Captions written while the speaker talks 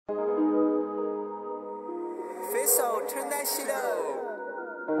so turn that shit up.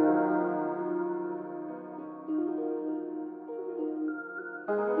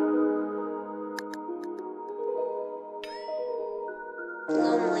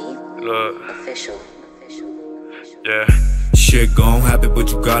 Look. Official. Yeah. Shit gon' happen,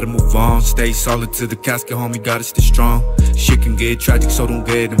 but you gotta move on. Stay solid to the casket, homie, gotta stay strong. Shit can get tragic, so don't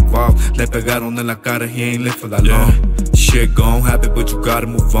get involved. Le pegaron en la cara, he ain't live for that long. Shit gon' happen, but you gotta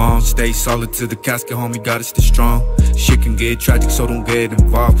move on. Stay solid to the casket, homie, gotta stay strong. Shit can get tragic, so don't get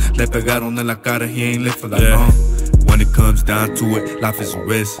involved. Le pegaron en la cara, he ain't live for that long. When it comes down to it, life is a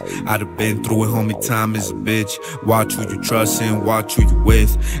risk. I done been through it, homie, time is a bitch. Watch who you trust and watch who you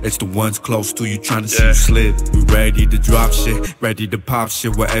with. It's the ones close to you trying to see you slip. We ready to drop shit, ready to pop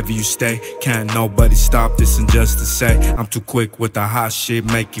shit wherever you stay. Can't nobody stop this, and just to say I'm too quick with the hot shit,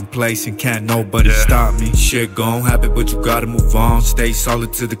 making place, and can't nobody stop me. Shit gon' happen, but you gotta move on. Stay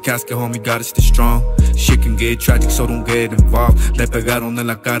solid to the casket, homie, gotta stay strong. Shit can get tragic, so don't get involved. Le pegaron en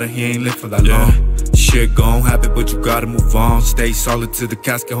la cara, he ain't live for that long. Shit gon' happen, but you gotta move on. Stay solid to the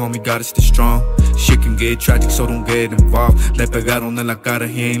casket, homie, gotta stay strong. Shit can get tragic, so don't get involved. Le pegaron en la cara,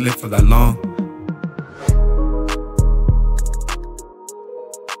 he ain't live for that long.